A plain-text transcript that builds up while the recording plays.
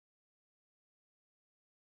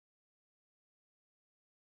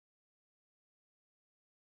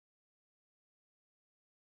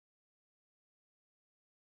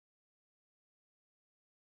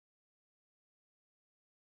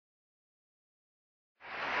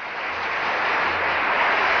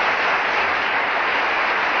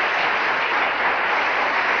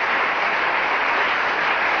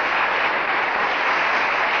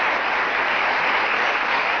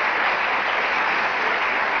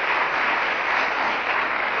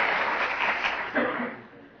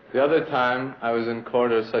The other time I was in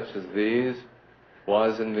corridors such as these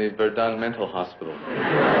was in the Verdun Mental Hospital in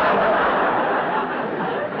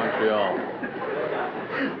Montreal.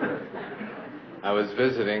 I was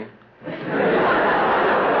visiting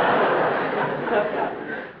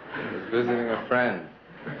a friend.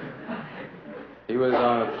 He was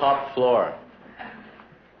on the top floor,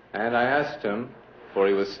 and I asked him, for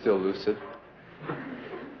he was still lucid,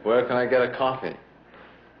 where can I get a coffee?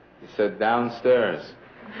 He said, downstairs.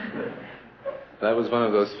 That was one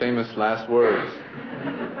of those famous last words.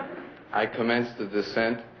 I commenced the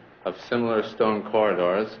descent of similar stone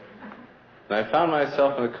corridors, and I found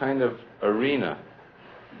myself in a kind of arena,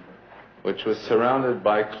 which was surrounded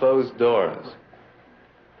by closed doors.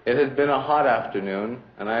 It had been a hot afternoon,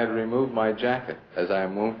 and I had removed my jacket, as I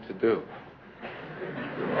am wont to do.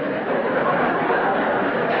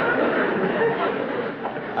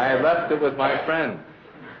 I had left it with my friend,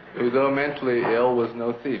 who, though mentally ill, was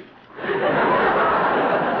no thief.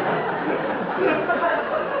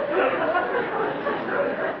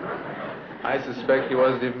 I suspect he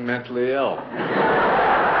wasn't even mentally ill.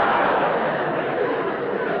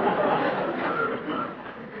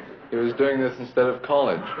 He was doing this instead of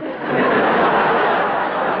college.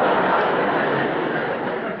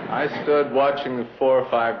 I stood watching the 4 or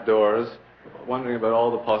 5 doors, wondering about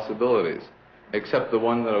all the possibilities, except the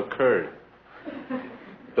one that occurred.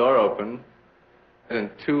 The door opened, and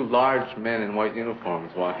 2 large men in white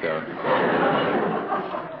uniforms walked out.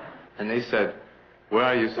 And they said, "Where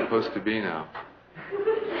are you supposed to be now?"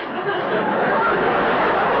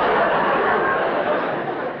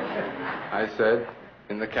 I said,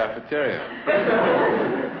 "In the cafeteria."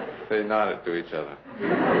 They nodded to each other. They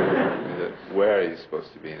said, "Where are you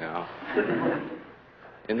supposed to be now?"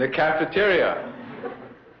 "In the cafeteria."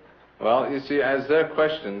 Well, you see, as their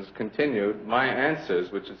questions continued, my answers,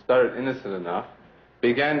 which had started innocent enough,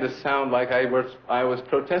 began to sound like I was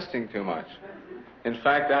protesting too much. In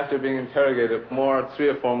fact, after being interrogated 3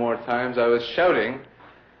 or 4 more times, I was shouting,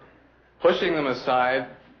 pushing them aside,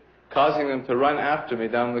 causing them to run after me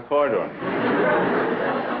down the corridor.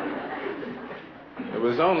 It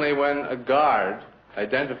was only when a guard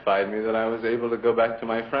identified me that I was able to go back to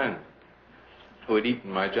my friend, who had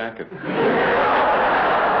eaten my jacket.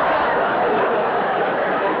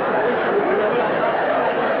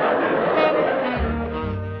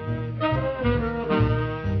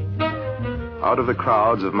 Out of the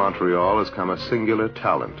crowds of Montreal has come a singular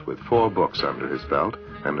talent with 4 books under his belt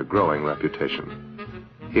and a growing reputation.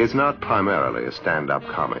 He is not primarily a stand-up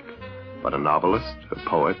comic, but a novelist, a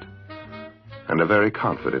poet, and a very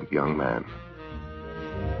confident young man.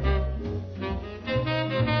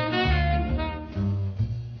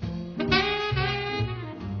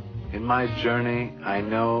 In my journey, I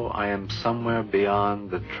know I am somewhere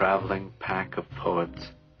beyond the traveling pack of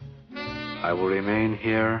poets. I will remain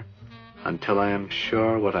here until I am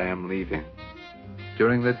sure what I am leaving.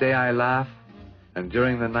 During the day I laugh, and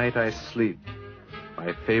during the night I sleep.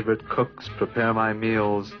 My favorite cooks prepare my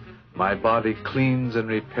meals, my body cleans and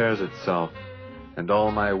repairs itself, and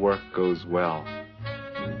all my work goes well.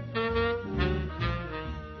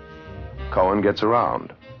 Cohen gets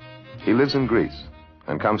around. He lives in Greece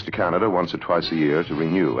and comes to Canada once or twice a year to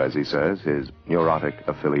renew, as he says, his neurotic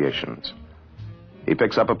affiliations. He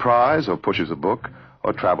picks up a prize or pushes a book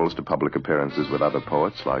or travels to public appearances with other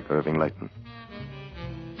poets like Irving Layton.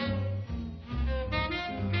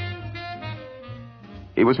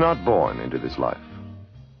 He was not born into this life.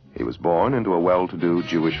 He was born into a well-to-do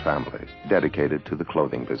Jewish family dedicated to the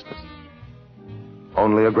clothing business.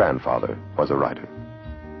 Only a grandfather was a writer.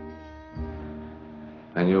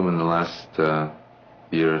 I knew him in the last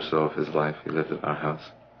year or so of his life. He lived at our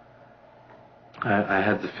house. I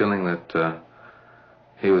had the feeling that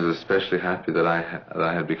he was especially happy that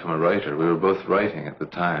I had become a writer. We were both writing at the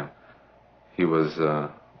time. He was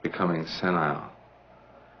becoming senile.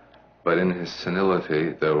 But in his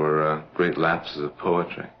senility, there were great lapses of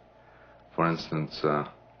poetry. For instance,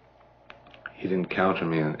 he'd encounter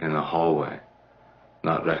me in a hallway,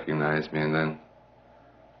 not recognize me, and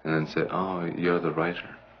then say, "Oh, you're the writer."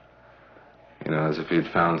 You know, as if he'd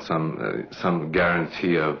found some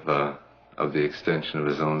guarantee of the extension of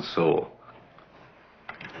his own soul.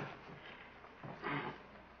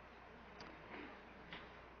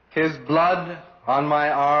 His blood on my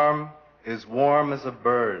arm is warm as a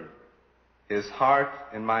bird. His heart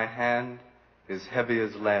in my hand is heavy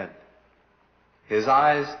as lead. His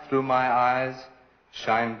eyes through my eyes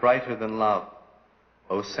shine brighter than love.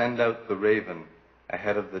 Oh, send out the raven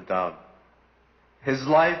ahead of the dove. His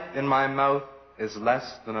life in my mouth is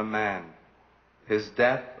less than a man. His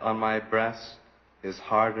death on my breast is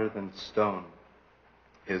harder than stone.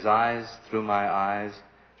 His eyes through my eyes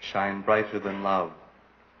shine brighter than love.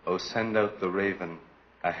 Oh, send out the raven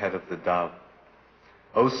ahead of the dove.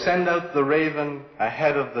 Oh, send out the raven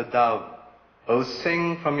ahead of the dove. Oh,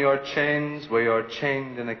 sing from your chains where you're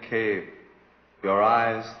chained in a cave. Your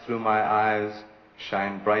eyes through my eyes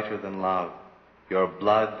shine brighter than love. Your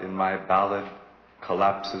blood in my ballad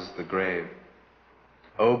collapses the grave.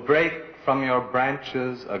 Oh, break from your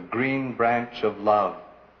branches a green branch of love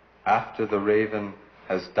after the raven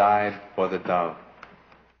has died for the dove.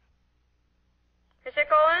 Monsieur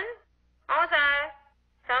Cohen, 11h,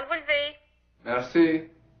 temps de vous lever. Merci.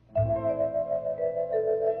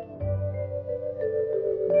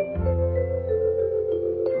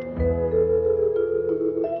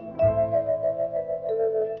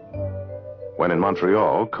 When in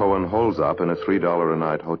Montreal, Cohen holds up in a $3 a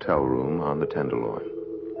night hotel room on the Tenderloin.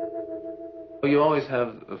 You always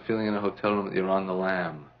have a feeling in a hotel room that you're on the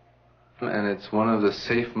lam. And it's one of the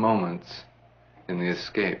safe moments in the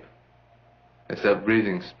escape. It's that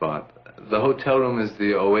breathing spot. The hotel room is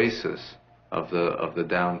the oasis of the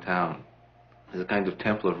downtown. It's a kind of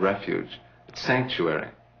temple of refuge. It's sanctuary.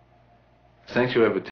 Sanctuary of a